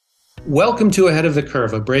Welcome to Ahead of the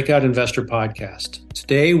Curve, a breakout investor podcast.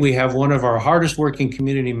 Today, we have one of our hardest working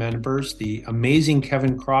community members, the amazing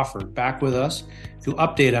Kevin Crawford, back with us to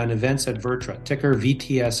update on events at VirTra, ticker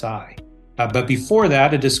VTSI. But before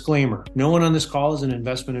that, a disclaimer. No one on this call is an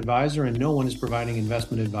investment advisor and no one is providing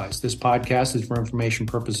investment advice. This podcast is for information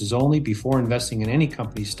purposes only. Before investing in any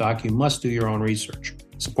company's stock, you must do your own research.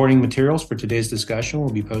 Supporting materials for today's discussion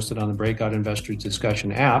will be posted on the Breakout Investors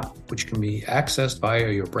Discussion app, which can be accessed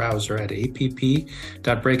via your browser at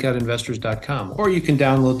app.breakoutinvestors.com, or you can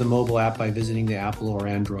download the mobile app by visiting the Apple or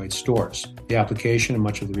Android stores. The application and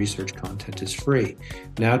much of the research content is free.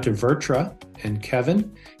 Now to VirTra and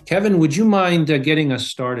Kevin. Kevin, would you mind getting us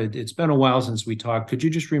started? It's been a while since we talked. Could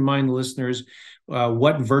you just remind the listeners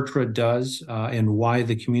what VirTra does and why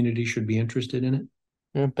the community should be interested in it?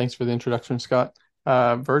 Yeah, thanks for the introduction, Scott.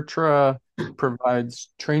 VirTra provides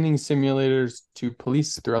training simulators to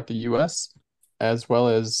police throughout the U.S., as well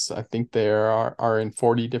as I think they are in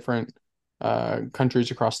 40 different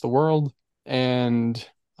countries across the world. And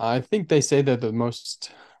I think they say they're the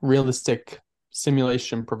most realistic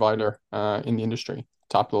simulation provider in the industry.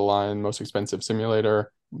 Top of the line, most expensive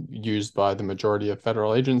simulator used by the majority of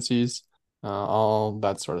federal agencies, all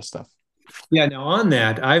that sort of stuff. Yeah, now on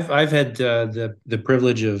that, I've had the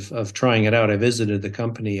privilege of trying it out. I visited the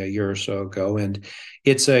company a year or so ago, and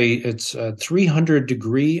it's a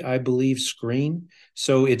 300-degree, I believe, screen.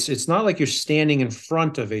 So it's not like you're standing in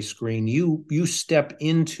front of a screen. You step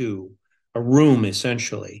into a room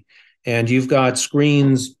essentially, and you've got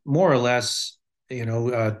screens more or less,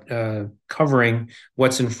 covering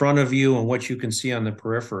what's in front of you and what you can see on the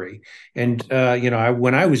periphery. And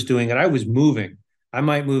when I was doing it, I was moving. I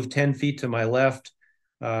might move 10 feet to my left,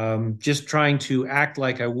 just trying to act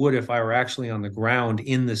like I would if I were actually on the ground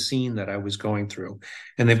in the scene that I was going through.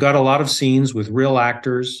 And they've got a lot of scenes with real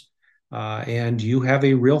actors, and you have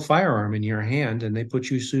a real firearm in your hand, and they put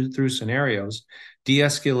you through scenarios,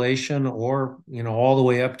 de-escalation, or all the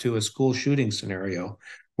way up to a school shooting scenario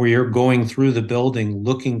where you're going through the building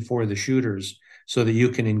looking for the shooters so that you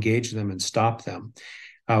can engage them and stop them.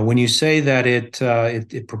 When you say that it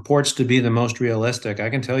purports to be the most realistic, I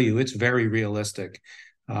can tell you it's very realistic.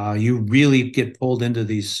 You really get pulled into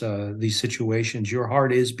these situations. Your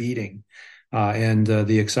heart is beating, and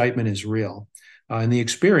the excitement is real, and the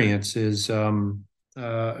experience is real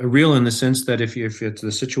in the sense that if it's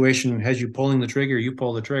the situation has you pulling the trigger, you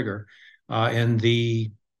pull the trigger, and the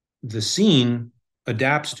scene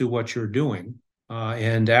adapts to what you're doing.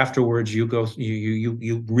 And afterwards, you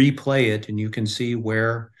replay it, and you can see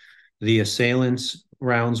where the assailants'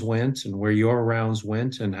 rounds went and where your rounds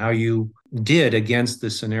went, and how you did against the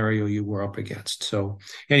scenario you were up against. So,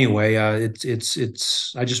 anyway,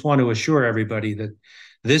 it's. I just want to assure everybody that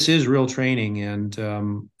this is real training,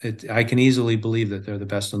 and I can easily believe that they're the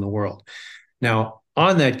best in the world. Now,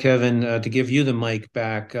 on that, Kevin, to give you the mic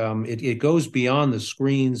back, it goes beyond the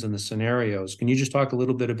screens and the scenarios. Can you just talk a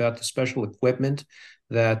little bit about the special equipment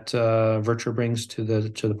that VirTra brings to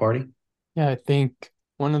the party? Yeah, I think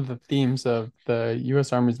one of the themes of the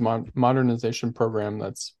U.S. Army's modernization program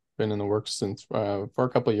that's been in the works since for a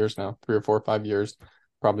couple of years now, 3 or 4 or 5 years,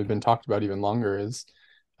 probably been talked about even longer, is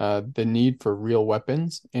the need for real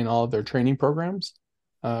weapons in all of their training programs,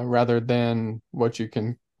 rather than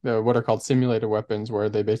what are called simulator weapons, where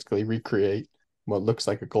they basically recreate what looks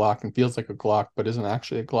like a Glock and feels like a Glock, but isn't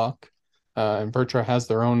actually a Glock. And VirTra has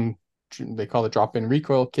their own, they call it drop-in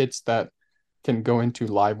recoil kits that can go into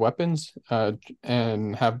live weapons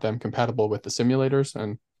and have them compatible with the simulators,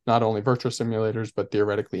 and not only VirTra simulators, but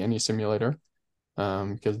theoretically any simulator,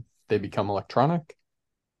 because they become electronic.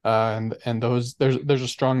 And those there's a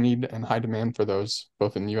strong need and high demand for those,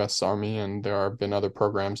 both in the U.S. Army, and there have been other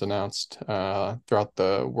programs announced throughout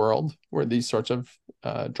the world where these sorts of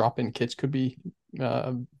drop-in kits could be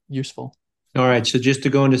useful. All right, so just to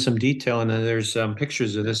go into some detail, and then there's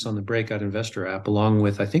pictures of this on the Breakout Investor app, along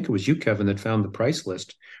with I think it was you, Kevin, that found the price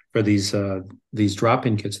list for these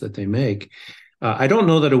drop-in kits that they make. I don't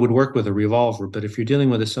know that it would work with a revolver, but if you're dealing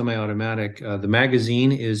with a semi-automatic, the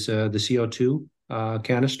magazine is the CO2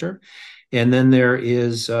 canister. And then there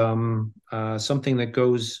is something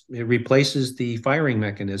that it replaces the firing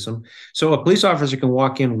mechanism. So a police officer can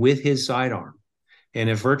walk in with his sidearm. And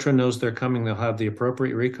if VirTra knows they're coming, they'll have the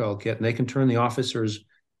appropriate recoil kit, and they can turn the officer's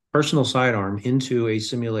personal sidearm into a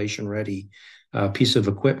simulation-ready piece of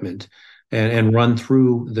equipment and run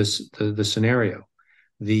through the scenario.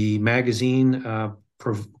 The magazine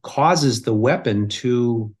causes the weapon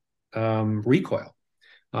to recoil.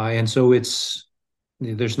 And so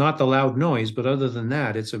there's not the loud noise, but other than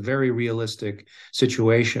that, it's a very realistic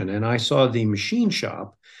situation. And I saw the machine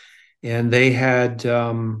shop, and they had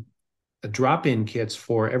drop-in kits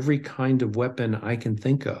for every kind of weapon I can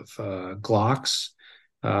think of. Glocks,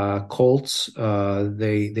 Colts.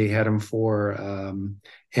 They had them for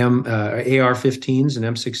AR-15s and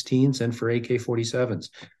M16s, and for AK-47s.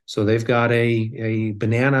 So they've got a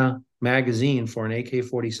banana magazine for an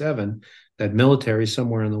AK-47 that militaries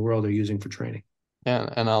somewhere in the world are using for training.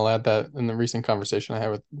 And I'll add that in the recent conversation I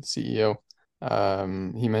had with the CEO,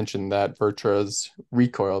 he mentioned that VirTra's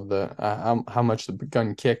recoil, the how much the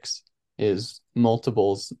gun kicks, is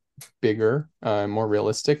multiples bigger, more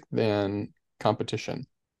realistic than competition.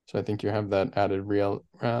 So I think you have that added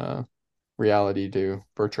reality to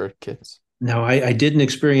VirTra kits. Now, I didn't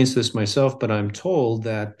experience this myself, but I'm told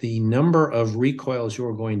that the number of recoils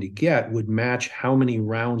you're going to get would match how many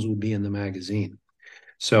rounds would be in the magazine.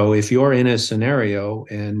 So if you're in a scenario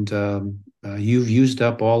and you've used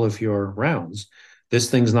up all of your rounds,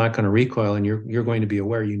 this thing's not going to recoil, and you're going to be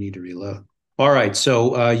aware you need to reload. All right,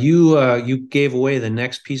 so you gave away the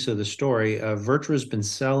next piece of the story. VirTra has been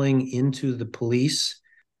selling into the police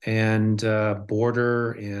and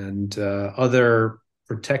border and other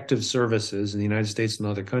protective services in the United States and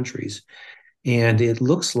other countries. And it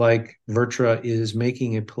looks like VirTra is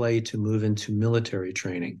making a play to move into military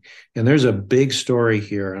training. And there's a big story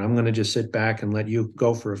here. And I'm going to just sit back and let you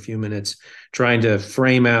go for a few minutes trying to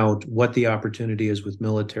frame out what the opportunity is with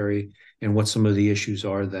military and what some of the issues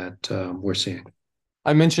are that we're seeing.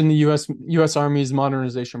 I mentioned the U.S. Army's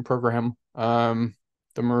modernization program.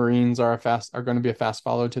 The Marines are going to be a fast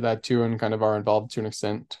follow to that too, and kind of are involved to an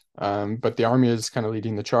extent. But the Army is kind of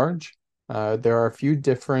leading the charge. There are a few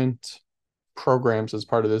different programs as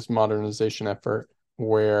part of this modernization effort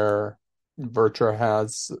where VirTra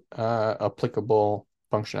has applicable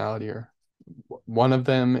functionality here. One of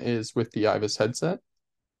them is with the IVAS headset,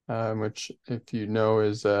 which, if you know,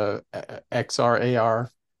 is a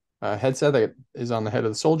XR/AR headset that is on the head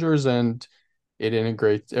of the soldiers, and it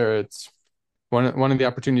integrates. It's one of the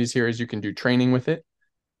opportunities here is you can do training with it,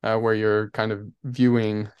 where you're kind of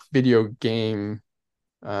viewing video game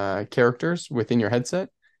characters within your headset,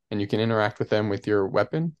 and you can interact with them with your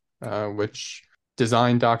weapon, which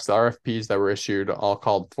design docs the RFPs that were issued all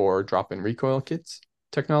called for drop-in recoil kits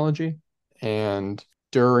technology. And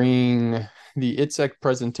during the ITSEC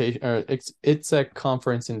ITSEC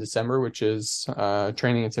conference in December, which is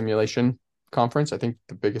training and simulation conference, I think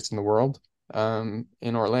the biggest in the world, in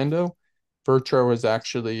Orlando, VirTra's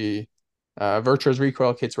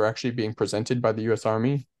recoil kits were actually being presented by the U.S.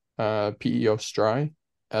 Army PEO STRI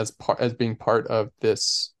as being part of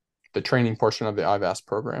the training portion of the IVAS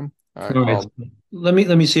program. All right. Let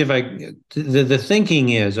me see if the thinking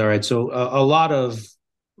is, all right, so a lot of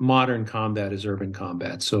modern combat is urban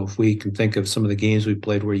combat. So if we can think of some of the games we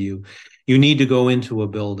played where you need to go into a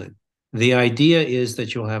building, the idea is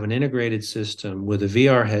that you'll have an integrated system with a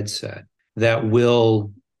VR headset that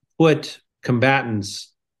will put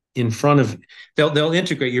combatants in front of, they'll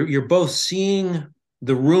integrate. You're both seeing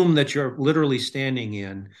the room that you're literally standing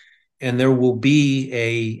in, and there will be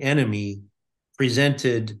a enemy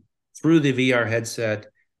presented through the VR headset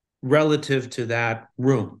relative to that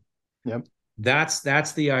room. Yep. That's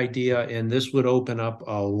the idea, and this would open up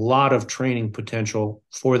a lot of training potential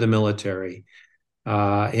for the military.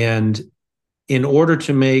 And in order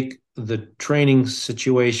to make the training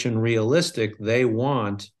situation realistic, they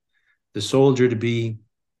want the soldier to be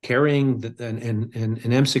carrying an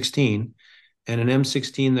M16 and an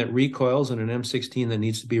M16 that recoils and an M16 that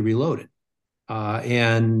needs to be reloaded.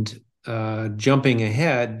 Jumping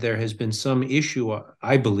ahead, there has been some issue,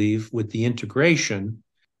 I believe, with the integration.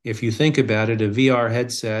 If you think about it, a VR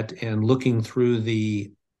headset and looking through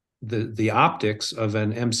the optics of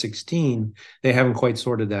an M16, they haven't quite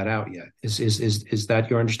sorted that out yet. Is that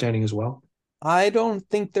your understanding as well? I don't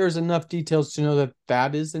think there's enough details to know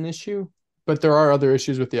that is an issue, but there are other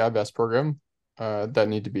issues with the IVAS program that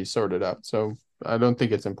need to be sorted out. So I don't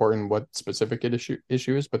think it's important what specific issue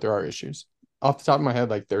is, but there are issues. Off the top of my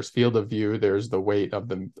head, like there's field of view, there's the weight of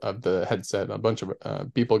the headset. A bunch of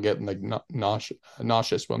people get like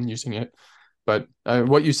nauseous when using it. But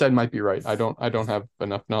what you said might be right. I don't have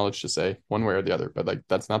enough knowledge to say one way or the other, but like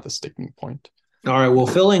that's not the sticking point. All right. Well,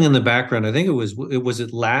 filling in the background, I think it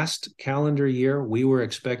was last calendar year we were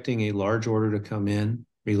expecting a large order to come in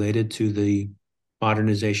related to the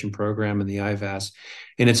modernization program and the IVAS,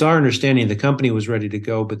 and it's our understanding the company was ready to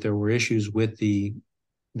go, but there were issues with the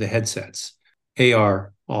headsets,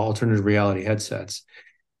 AR, alternative reality headsets,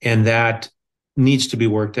 and that needs to be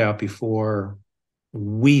worked out before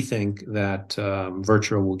we think that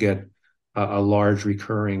VirTra will get a large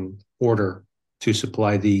recurring order to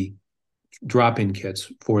supply the drop-in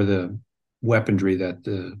kits for the weaponry that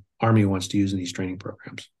the Army wants to use in these training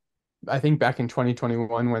programs. I think back in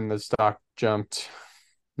 2021 when the stock jumped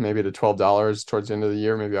maybe to $12 towards the end of the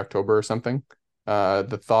year, maybe October or something.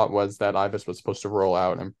 The thought was that IVUS was supposed to roll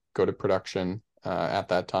out and go to production at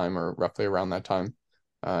that time or roughly around that time.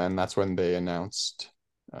 And that's when they announced,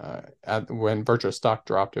 when VirTra stock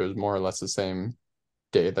dropped, it was more or less the same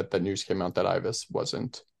day that the news came out that IVUS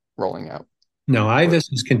wasn't rolling out. Now, IVUS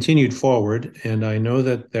has continued forward, and I know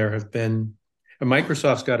that there have been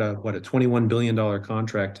Microsoft's got a $21 billion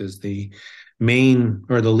contract as the main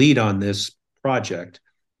or the lead on this project.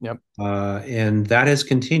 Yep. And that has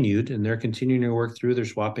continued, and they're continuing to work through. They're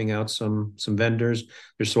swapping out some vendors.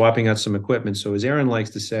 They're swapping out some equipment. So, as Aaron likes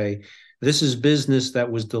to say, this is business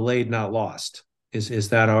that was delayed, not lost. Is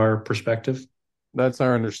that our perspective? That's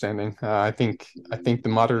our understanding. I think the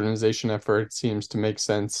modernization effort seems to make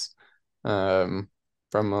sense from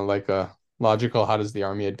like a logical, how does the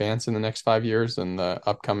army advance in the next 5 years, and the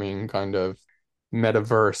upcoming kind of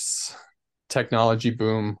metaverse technology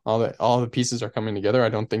boom. All the pieces are coming together. I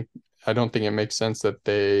don't think it makes sense that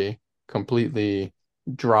they completely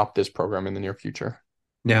drop this program in the near future.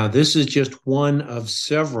 Now, this is just one of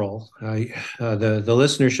several. The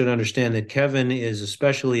listener should understand that Kevin is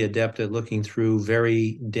especially adept at looking through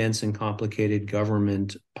very dense and complicated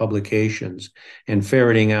government publications and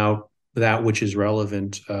ferreting out that which is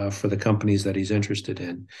relevant for the companies that he's interested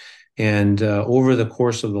in. And over the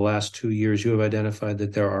course of the last 2 years, you have identified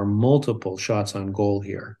that there are multiple shots on goal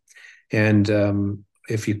here. And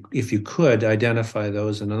if you could identify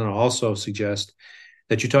those, and then I'll also suggest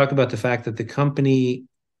that you talk about the fact that the company,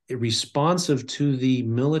 responsive to the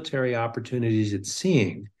military opportunities it's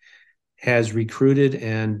seeing, has recruited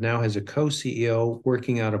and now has a co-CEO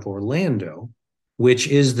working out of Orlando, which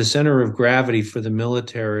is the center of gravity for the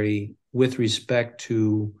military with respect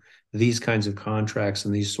to these kinds of contracts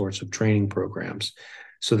and these sorts of training programs.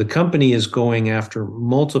 So the company is going after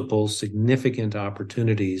multiple significant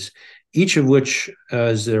opportunities, each of which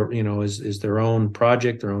is their own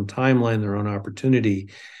project, their own timeline, their own opportunity.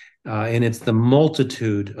 And it's the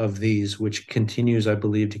multitude of these which continues, I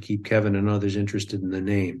believe, to keep Kevin and others interested in the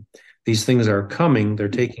name. These things are coming, they're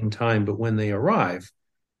taking time, but when they arrive,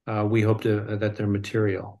 we hope that they're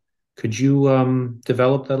material. Could you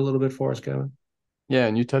develop that a little bit for us, Kevin? Yeah,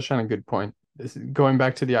 and you touched on a good point. Going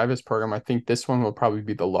back to the IVUS program, I think this one will probably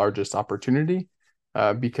be the largest opportunity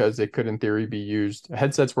because it could, in theory, be used.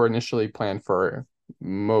 Headsets were initially planned for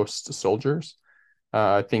most soldiers.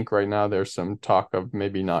 I think right now there's some talk of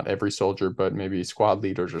maybe not every soldier, but maybe squad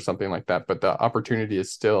leaders or something like that. But the opportunity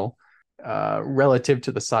is still relative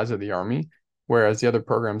to the size of the army, whereas the other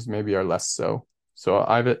programs maybe are less so. So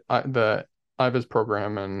the IVUS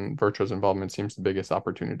program and VirTra's involvement seems the biggest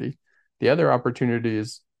opportunity. The other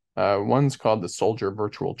opportunities, one's called the Soldier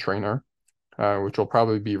Virtual Trainer, which will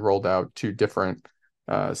probably be rolled out to different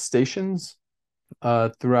stations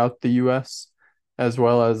throughout the U.S., as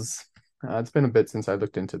well as it's been a bit since I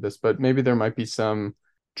looked into this, but maybe there might be some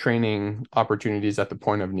training opportunities at the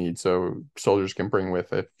point of need. So soldiers can bring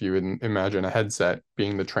with, if you imagine a headset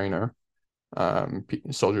being the trainer,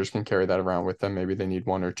 soldiers can carry that around with them. Maybe they need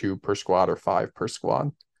 1 or 2 per squad or 5 per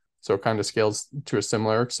squad. So it kind of scales to a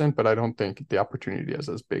similar extent, but I don't think the opportunity is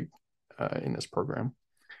as big in this program.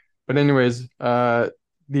 But anyways,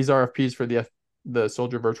 these RFPs for the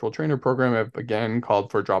Soldier Virtual Trainer program have again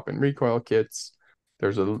called for drop-in recoil kits.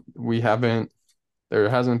 There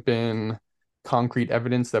hasn't been concrete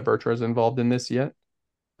evidence that VirTra is involved in this yet.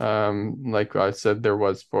 Like I said, there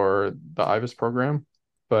was for the IVUS program,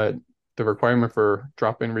 but the requirement for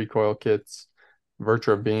drop-in recoil kits,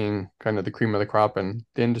 VirTra being kind of the cream of the crop, and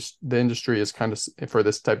the industry is kind of, for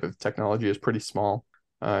this type of technology, is pretty small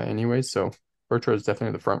anyway. So VirTra is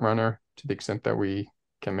definitely the front runner to the extent that we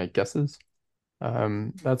can make guesses.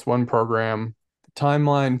 That's one program. The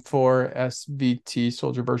timeline for SVT,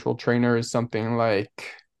 Soldier Virtual Trainer, is something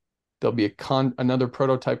like there'll be another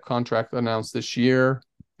prototype contract announced this year,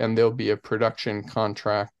 and there'll be a production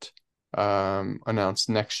contract announced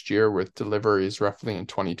next year with deliveries roughly in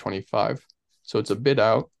 2025. So it's a bit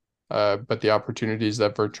out, but the opportunities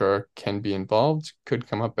that VirTra can be involved could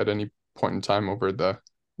come up at any point in time over the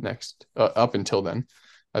next, up until then.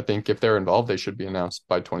 I think if they're involved, they should be announced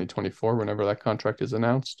by 2024, whenever that contract is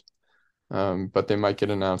announced. But they might get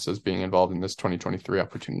announced as being involved in this 2023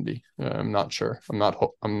 opportunity. I'm not sure.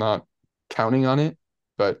 I'm not counting on it,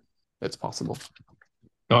 but it's possible.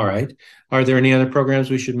 All right. Are there any other programs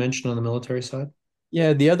we should mention on the military side?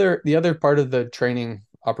 Yeah, the other part of the training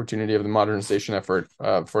opportunity of the modernization effort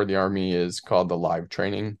for the Army is called the Live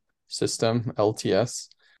Training System, LTS.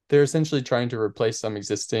 They're essentially trying to replace some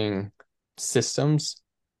existing systems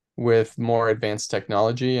with more advanced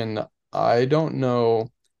technology. And I don't know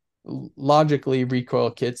logically,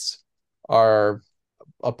 recoil kits are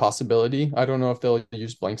a possibility. I don't know if they'll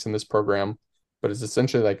use blanks in this program, but it's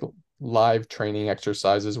essentially like live training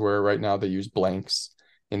exercises where right now they use blanks.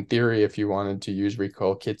 In theory, if you wanted to use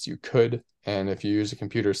recoil kits, you could. And if you use a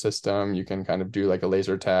computer system, you can kind of do like a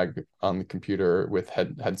laser tag on the computer with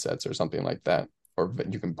headsets or something like that. Or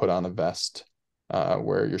you can put on a vest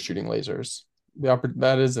where you're shooting lasers.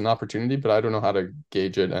 That is an opportunity, but I don't know how to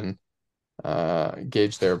gauge it and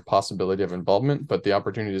gauge their possibility of involvement. But the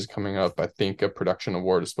opportunity is coming up. I think a production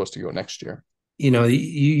award is supposed to go next year.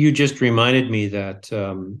 You just reminded me that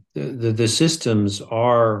the systems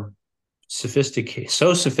are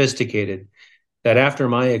so sophisticated that after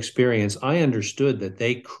my experience, I understood that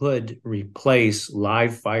they could replace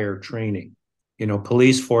live fire training.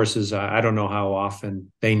 Police forces, I don't know how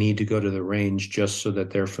often they need to go to the range just so that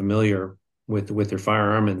they're familiar with their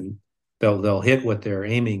firearm and they'll hit what they're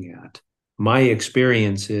aiming at. My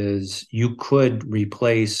experience is you could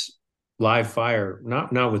replace live fire,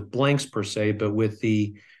 not with blanks per se, but with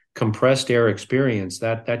the compressed air experience.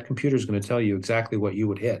 That computer is going to tell you exactly what you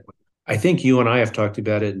would hit. I think you and I have talked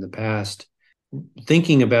about it in the past,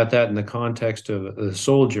 thinking about that in the context of a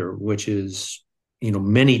soldier, which is,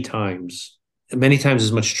 many times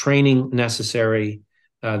as much training necessary,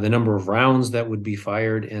 the number of rounds that would be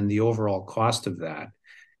fired, and the overall cost of that.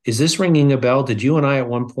 Is this ringing a bell? Did you and I at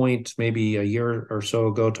one point, maybe a year or so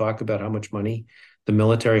ago, talk about how much money the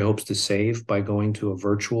military hopes to save by going to a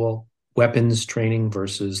virtual weapons training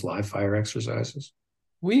versus live fire exercises?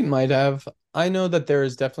 We might have. I know that there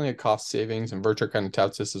is definitely a cost savings, and VirTra kind of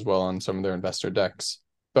touts this as well on some of their investor decks.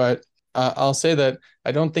 But I'll say that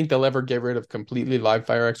I don't think they'll ever get rid of completely live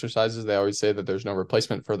fire exercises. They always say that there's no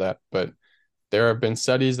replacement for that. But there have been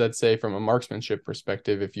studies that say, from a marksmanship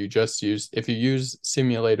perspective, if you use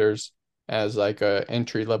simulators as like a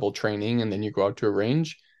entry level training, and then you go out to a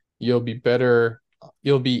range, you'll be better.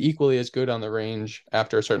 You'll be equally as good on the range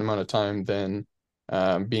after a certain amount of time than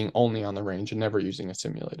being only on the range and never using a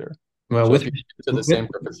simulator. Well, So if you get to the same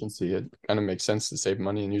proficiency, it kind of makes sense to save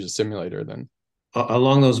money and use a simulator then.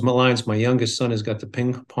 along those lines, my youngest son has got the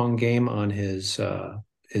ping pong game on his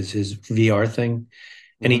VR thing,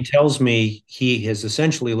 and he Mm-hmm. tells me he has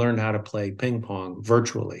essentially learned how to play ping pong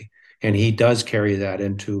virtually, and he does carry that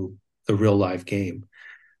into the real life game.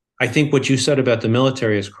 I think what you said about the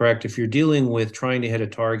military is correct. If you're dealing with trying to hit a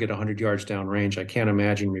target 100 yards downrange, I can't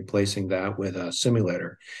imagine replacing that with a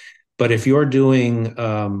simulator. But if you're doing,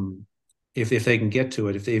 if they can get to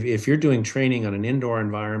it, if you're doing training on an indoor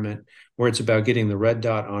environment where it's about getting the red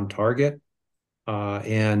dot on target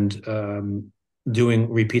and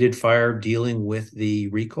doing repeated fire, dealing with the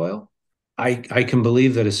recoil, I can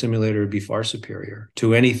believe that a simulator would be far superior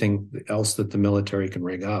to anything else that the military can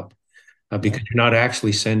rig up Yeah. because you're not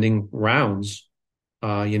actually sending rounds,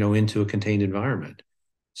 into a contained environment.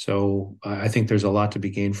 So I think there's a lot to be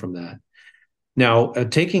gained from that. Now,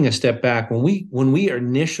 taking a step back, when we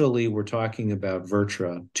initially were talking about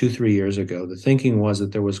VirTra 2, 3 years ago, the thinking was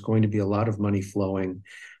that there was going to be a lot of money flowing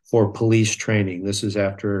for police training. This is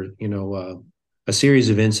after a series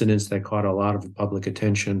of incidents that caught a lot of public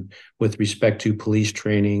attention with respect to police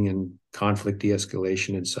training and conflict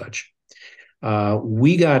de-escalation and such.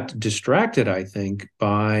 We got distracted, I think,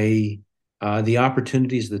 by the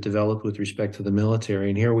opportunities that developed with respect to the military.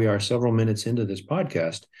 And here we are, several minutes into this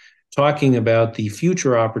podcast, talking about the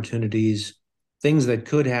future opportunities, things that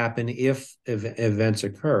could happen if events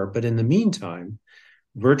occur. But in the meantime,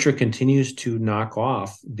 VirTra continues to knock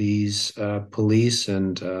off these police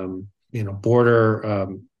and border.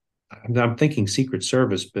 I'm thinking Secret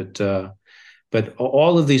Service, but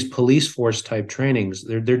all of these police force type trainings,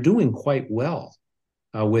 they're doing quite well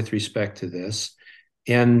with respect to this.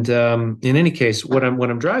 And in any case, what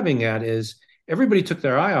I'm driving at is everybody took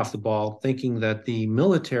their eye off the ball, thinking that the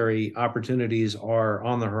military opportunities are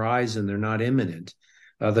on the horizon; they're not imminent.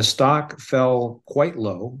 The stock fell quite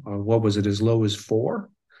low. What was it? As low as 4,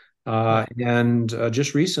 Yeah. and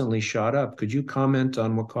just recently shot up. Could you comment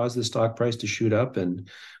on what caused the stock price to shoot up and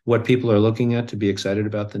what people are looking at to be excited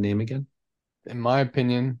about the name again? In my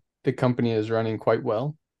opinion, the company is running quite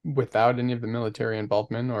well without any of the military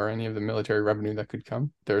involvement or any of the military revenue that could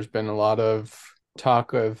come. There's been a lot of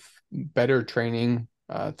talk of better training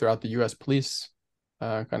throughout the U.S. police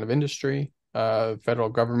kind of industry. Federal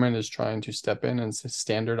government is trying to step in and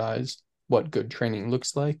standardize what good training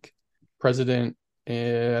looks like. President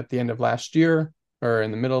at the end of last year or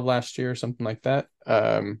in the middle of last year, something like that,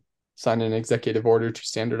 signed an executive order to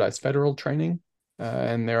standardize federal training.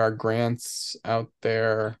 And there are grants out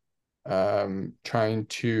there trying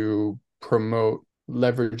to promote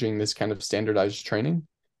leveraging this kind of standardized training.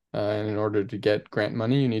 And in order to get grant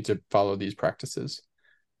money, you need to follow these practices.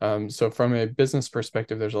 So from a business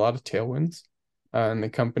perspective, there's a lot of tailwinds, and the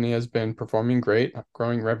company has been performing great,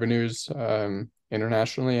 growing revenues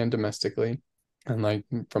internationally and domestically. And like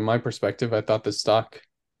from my perspective, I thought the stock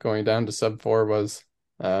going down to sub 4 was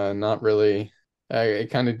not really. It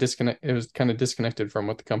kind of disconnect. It was kind of disconnected from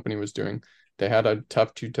what the company was doing. They had a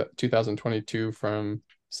tough 2022 from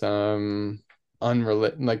some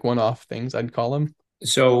unrelated, like one-off things, I'd call them.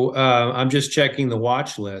 So I'm just checking the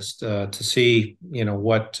watch list to see,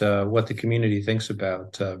 what the community thinks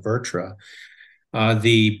about VirTra.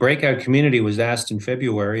 The breakout community was asked in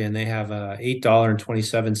February, and they have a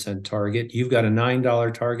 $8.27 target. You've got a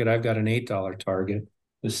 $9 target. I've got an $8 target.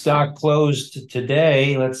 The stock closed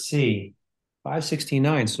today. Let's see,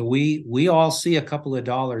 569. So we all see a couple of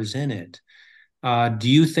dollars in it. Do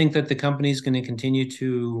you think that the company is going to continue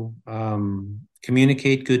to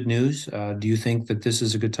communicate good news? Do you think that this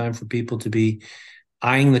is a good time for people to be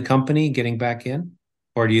eyeing the company, getting back in?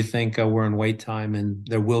 Or do you think we're in wait time and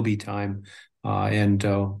there will be time and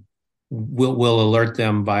we'll alert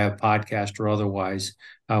them via podcast or otherwise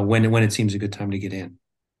when it seems a good time to get in?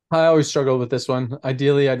 I always struggle with this one.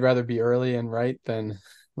 Ideally, I'd rather be early and right than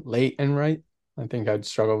late and right. I think I'd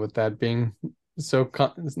struggle with that being it's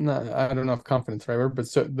not, I don't know if confidence right word, but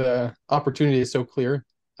so the opportunity is so clear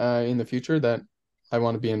in the future that I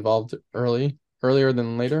want to be involved earlier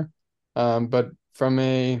than later. But from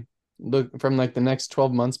like the next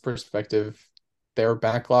 12 months perspective, their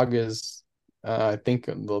backlog is I think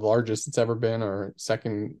the largest it's ever been, or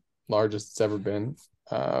second largest it's ever been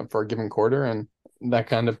for a given quarter, and that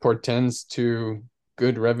kind of portends to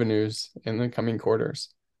good revenues in the coming quarters.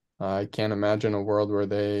 I can't imagine a world where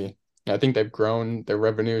I think they've grown their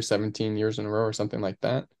revenue 17 years in a row or something like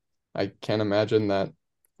that. I can't imagine that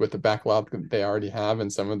with the backlog that they already have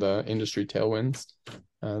and some of the industry tailwinds,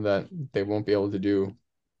 that they won't be able to do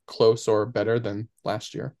close or better than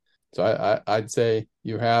last year. So I'd say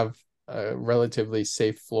you have a relatively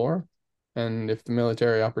safe floor. And if the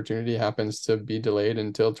military opportunity happens to be delayed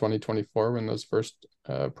until 2024 when those first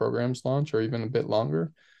programs launch, or even a bit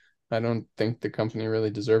longer, I don't think the company really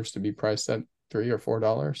deserves to be priced at $3 or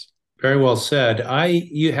 $4. Very well said.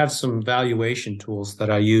 You have some valuation tools that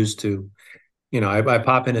I use to, I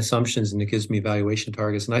pop in assumptions and it gives me valuation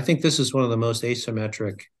targets. And I think this is one of the most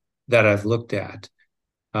asymmetric that I've looked at.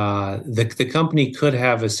 The company could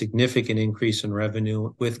have a significant increase in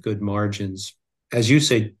revenue with good margins, as you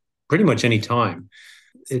say, pretty much any time.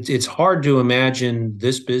 It's hard to imagine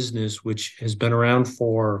this business, which has been around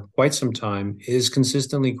for quite some time, is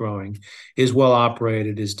consistently growing, is well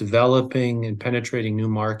operated, is developing and penetrating new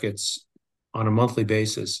markets on a monthly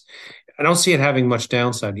basis. I don't see it having much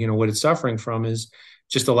downside. What it's suffering from is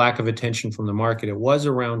just a lack of attention from the market. It was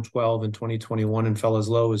around 12 in 2021 and fell as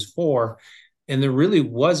low as 4. And there really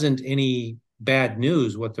wasn't any bad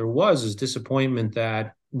news. What there was is disappointment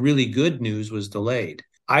that really good news was delayed.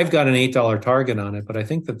 I've got an $8 target on it, but I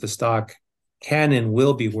think that the stock can and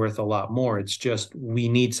will be worth a lot more. It's just we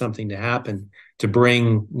need something to happen to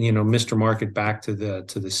bring, Mr. Market back to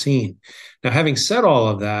the scene. Now, having said all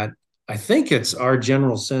of that, I think it's our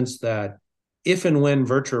general sense that if and when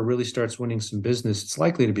VirTra really starts winning some business, it's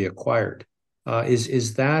likely to be acquired.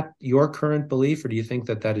 Is that your current belief, or do you think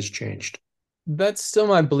that has changed? That's still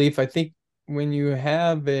my belief. I think when you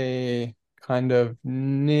have a kind of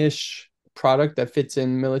niche product that fits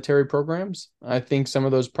in military programs, I think some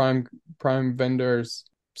of those prime vendors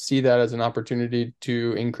see that as an opportunity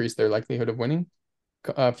to increase their likelihood of winning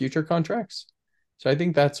future contracts. So I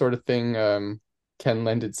think that sort of thing can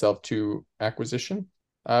lend itself to acquisition.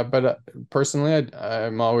 But personally, I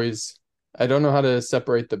don't know how to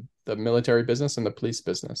separate the military business and the police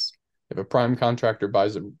business. If a prime contractor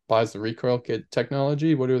buys the recoil kit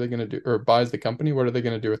technology, what are they going to do? Or buys the company, what are they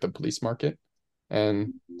going to do with the police market?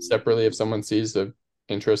 And separately, if someone sees the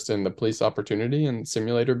interest in the police opportunity and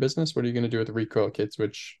simulator business, what are you going to do with the recoil kits,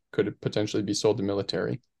 which could potentially be sold to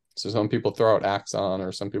military? So some people throw out Axon,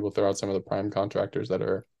 or some people throw out some of the prime contractors that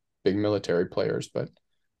are big military players, but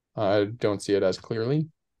I don't see it as clearly.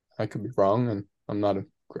 I could be wrong, and I'm not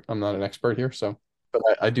an expert here. So, but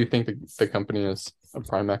I do think the company is a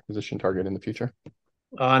prime acquisition target in the future.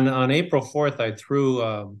 On April 4th, I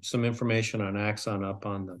threw some information on Axon up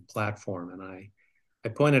on the platform, and I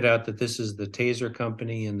pointed out that this is the Taser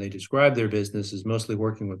company, and they describe their business as mostly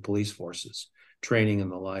working with police forces, training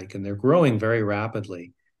and the like, and they're growing very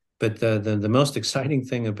rapidly. But the most exciting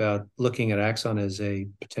thing about looking at Axon as a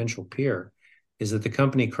potential peer is that the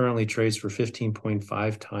company currently trades for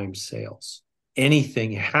 15.5 times sales.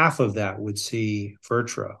 Anything half of that would see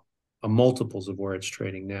VirTra, multiples of where it's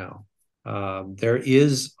trading now. There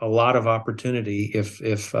is a lot of opportunity if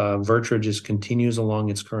VirTra just continues along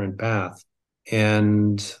its current path.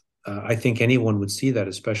 And I think anyone would see that,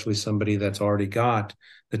 especially somebody that's already got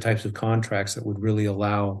the types of contracts that would really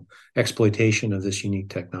allow exploitation of this unique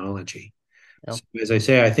technology. Yeah. So, as I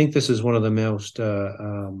say, I think this is one of the most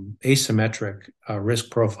asymmetric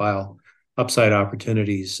risk profile upside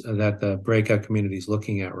opportunities that the breakout community is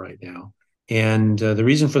looking at right now. And the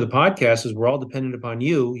reason for the podcast is we're all dependent upon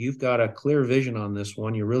you. You've got a clear vision on this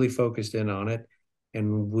one. You're really focused in on it,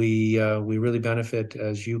 and we really benefit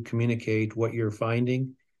as you communicate what you're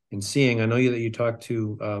finding and seeing. I know that you talked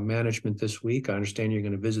to management this week. I understand you're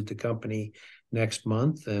going to visit the company next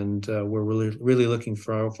month, and we're really looking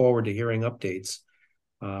forward to hearing updates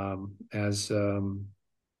as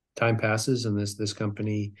time passes and this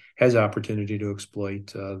company has opportunity to exploit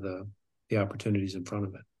the opportunities in front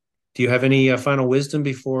of it. Do you have any final wisdom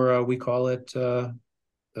before we call it a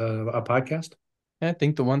podcast? I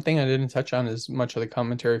think the one thing I didn't touch on is much of the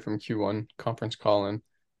commentary from Q1 conference call, and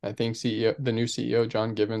I think the new CEO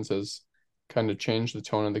John Givens has kind of changed the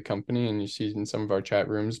tone of the company, and you see in some of our chat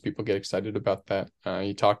rooms people get excited about that.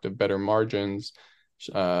 He talked of better margins,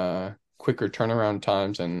 quicker turnaround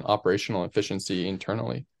times, and operational efficiency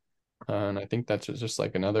internally, and I think that's just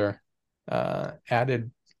like another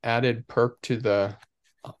added perk to the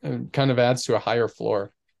kind of adds to a higher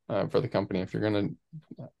floor for the company. If you're gonna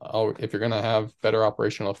have better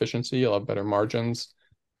operational efficiency, you'll have better margins,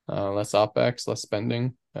 less OpEx, less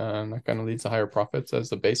spending, and that kind of leads to higher profits as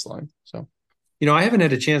the baseline. So, I haven't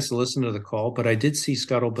had a chance to listen to the call, but I did see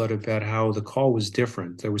scuttlebutt about how the call was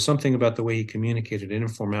different. There was something about the way he communicated, an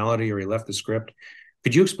informality, or he left the script.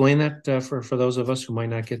 Could you explain that for those of us who might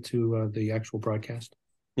not get to the actual broadcast?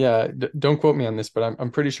 yeah, don't quote me on this, but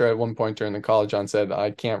I'm pretty sure at one point during the call, John said,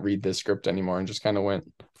 "I can't read this script anymore," and just kind of went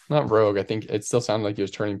not rogue. I think it still sounded like he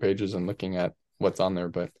was turning pages and looking at what's on there,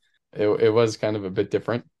 but it was kind of a bit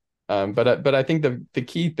different. But I think the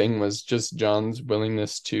key thing was just John's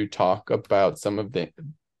willingness to talk about some of the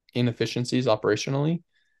inefficiencies operationally.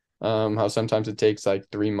 How sometimes it takes like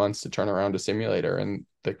 3 months to turn around a simulator, and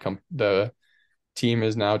the team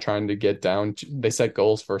is now trying to get down to, they set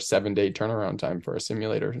goals for a 7-day turnaround time for a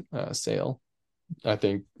simulator sale. I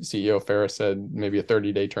think CEO Ferris said maybe a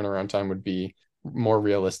 30-day turnaround time would be more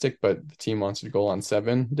realistic, but the team wants to go on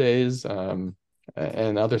 7 days.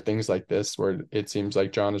 And other things like this, where it seems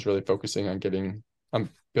like John is really focusing on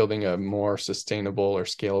building a more sustainable or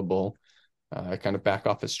scalable kind of back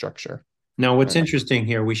office structure. Now, what's interesting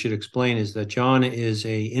here, we should explain, is that John is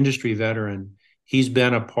a industry veteran. He's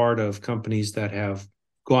been a part of companies that have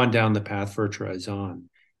gone down the path VirTra is on,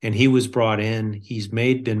 and he was brought in. He's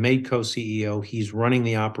been made co-CEO. He's running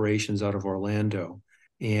the operations out of Orlando,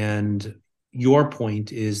 and your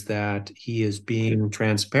point is that he is being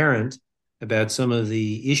transparent about some of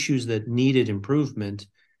the issues that needed improvement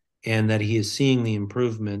and that he is seeing the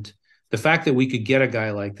improvement. The fact that we could get a guy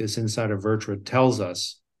like this inside of VirTra tells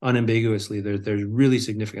us unambiguously there's really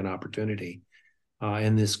significant opportunity.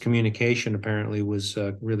 And this communication apparently was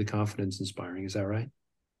really confidence inspiring. Is that right?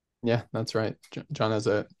 Yeah, that's right.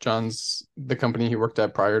 John's the company he worked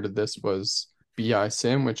at prior to this was BI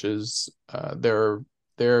Sim, which is their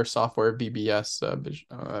software VBS,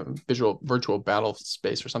 visual virtual battle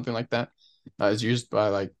space or something like that, is used by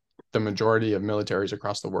like the majority of militaries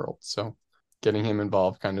across the world. So getting him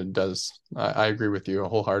involved kind of does, I agree with you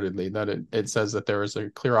wholeheartedly that it says that there is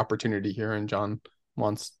a clear opportunity here, and John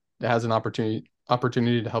has an opportunity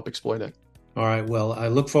to help exploit it. All right. Well, I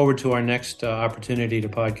look forward to our next opportunity to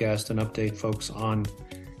podcast and update folks on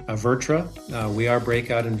VirTra. We are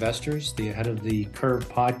breakout investors. The Ahead of the Curve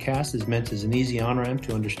podcast is meant as an easy on-ramp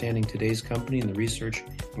to understanding today's company and the research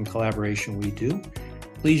and collaboration we do.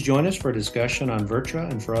 Please join us for a discussion on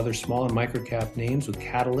VirTra and for other small and microcap names with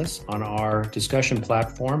catalysts on our discussion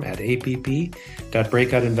platform at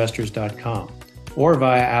app.breakoutinvestors.com or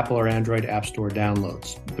via Apple or Android App Store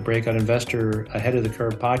downloads. The Breakout Investor Ahead of the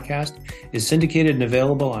Curve podcast is syndicated and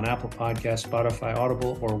available on Apple Podcasts, Spotify,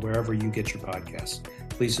 Audible, or wherever you get your podcasts.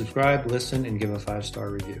 Please subscribe, listen, and give a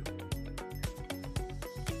 5-star review.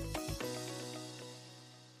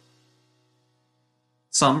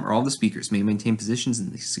 Some or all the speakers may maintain positions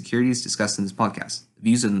in the securities discussed in this podcast. The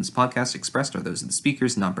views in this podcast expressed are those of the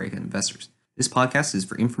speakers, not breakout investors. This podcast is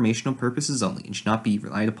for informational purposes only and should not be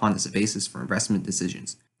relied upon as a basis for investment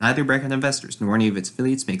decisions. Neither Breakout Investors nor any of its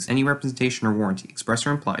affiliates makes any representation or warranty, express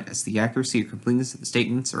or implied, as to the accuracy or completeness of the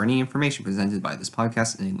statements or any information presented by this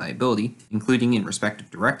podcast and any liability, including in respect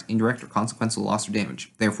of direct, indirect, or consequential loss or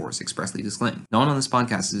damage, therefore is expressly disclaimed. No one on this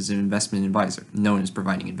podcast is an investment advisor, and no one is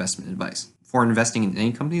providing investment advice. Before investing in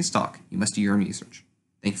any company's stock, you must do your own research.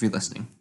 Thank you for listening.